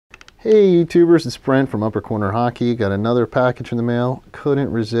Hey YouTubers, it's Brent from Uppercornerhockey. Got another package in the mail.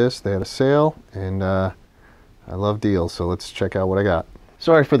 Couldn't resist. They had a sale and I love deals, so let's check out what I got.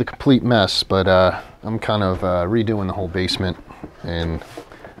 Sorry for the complete mess, but I'm kind of redoing the whole basement, and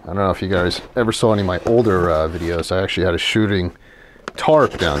I don't know if you guys ever saw any of my older videos. I actually had a shooting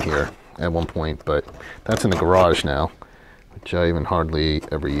tarp down here at one point, but that's in the garage now, which I even hardly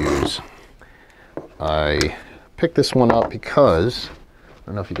ever use. I picked this one up because I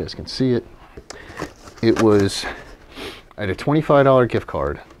don't know if you guys can see it. It was, I had a $25 gift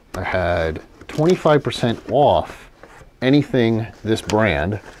card. I had 25% off anything this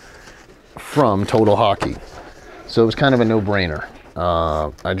brand from Total Hockey. So it was kind of a no-brainer.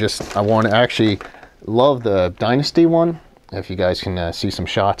 I want to actually love the Dynasty one. If you guys can see some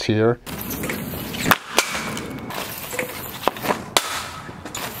shots here.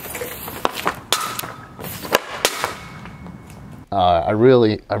 I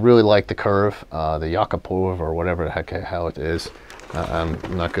really like the curve, the Yakupov or whatever the heck how it is. I'm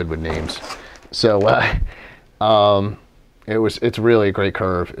not good with names, so it's really a great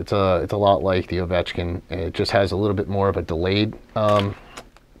curve. It's a lot like the Ovechkin. It just has a little bit more of a delayed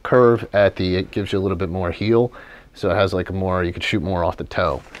curve at the. It gives you a little bit more heel, so it has like a more. You could shoot more off the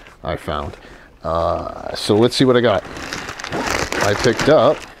toe, I found. So let's see what I got. I picked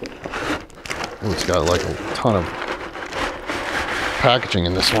up. Oh, it's got like a ton of packaging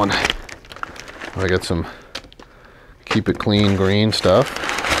in this one. I got some keep it clean green stuff.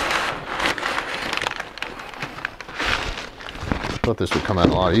 Thought this would come out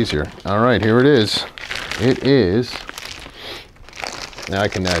a lot easier. All right, here it is. It is. Now I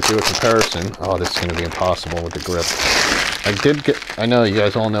can do a comparison. Oh, this is going to be impossible with the grip. I know you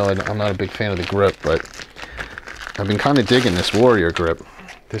guys all know I'm not a big fan of the grip, but I've been kind of digging this Warrior grip.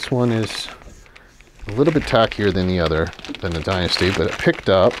 This one is a little bit tackier than the Dynasty, but it picked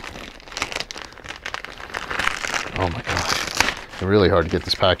up. Oh my gosh, it's really hard to get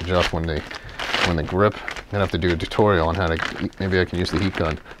this package off when the grip. I'm gonna have to do a tutorial on how to. Maybe I can use the heat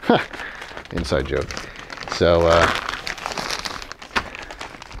gun. Inside joke. So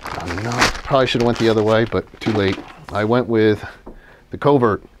probably should have went the other way, but too late. I went with the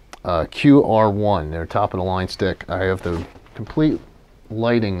Covert QR1. They're top of the line stick. I have the complete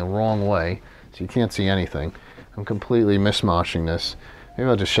lighting the wrong way, so you can't see anything. I'm completely mismoshing this. Maybe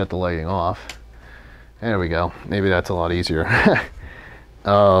I'll just shut the lighting off. There we go. Maybe that's a lot easier.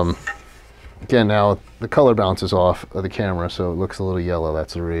 Again, now the color bounces off of the camera, so it looks a little yellow.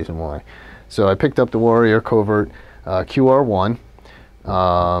 That's the reason why. So I picked up the Warrior Covert QR1,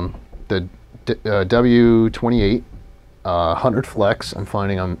 the W28 100 flex. I'm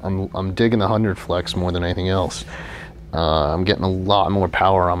finding I'm digging the 100 flex more than anything else. I'm getting a lot more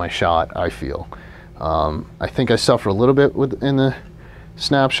power on my shot, I feel. I think I suffer a little bit in the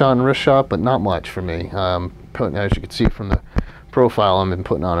snapshot and wrist shot, but not much for me. As you can see from the profile, I've been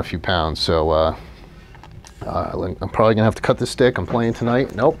putting on a few pounds, so I'm probably gonna have to cut the stick. I'm playing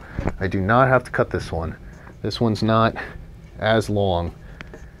tonight. Nope, I do not have to cut this one. This one's not as long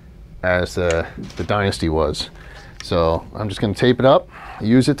as the Dynasty was. So I'm just gonna tape it up,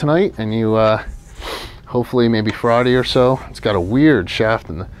 use it tonight, and you hopefully maybe Friday or so. It's got a weird shaft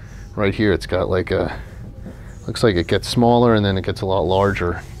in right here. It's got like looks like it gets smaller and then it gets a lot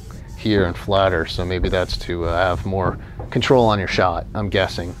larger here and flatter. So maybe that's to have more control on your shot, I'm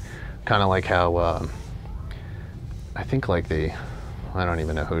guessing. Kind of like how, I think like I don't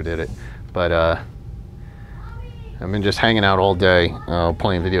even know who did it, but I've been just hanging out all day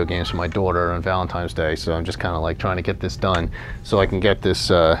playing video games with my daughter on Valentine's Day. So I'm just kind of like trying to get this done so I can get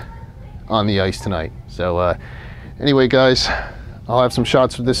this on the ice tonight. So anyway guys, I'll have some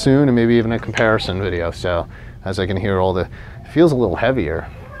shots of this soon and maybe even a comparison video. So as I can hear it feels a little heavier,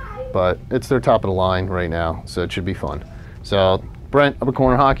 but it's their top of the line right now, so it should be fun. So Brent,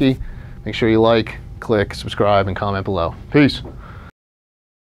 Uppercornerhockey, make sure you like, click, subscribe, and comment below. Peace.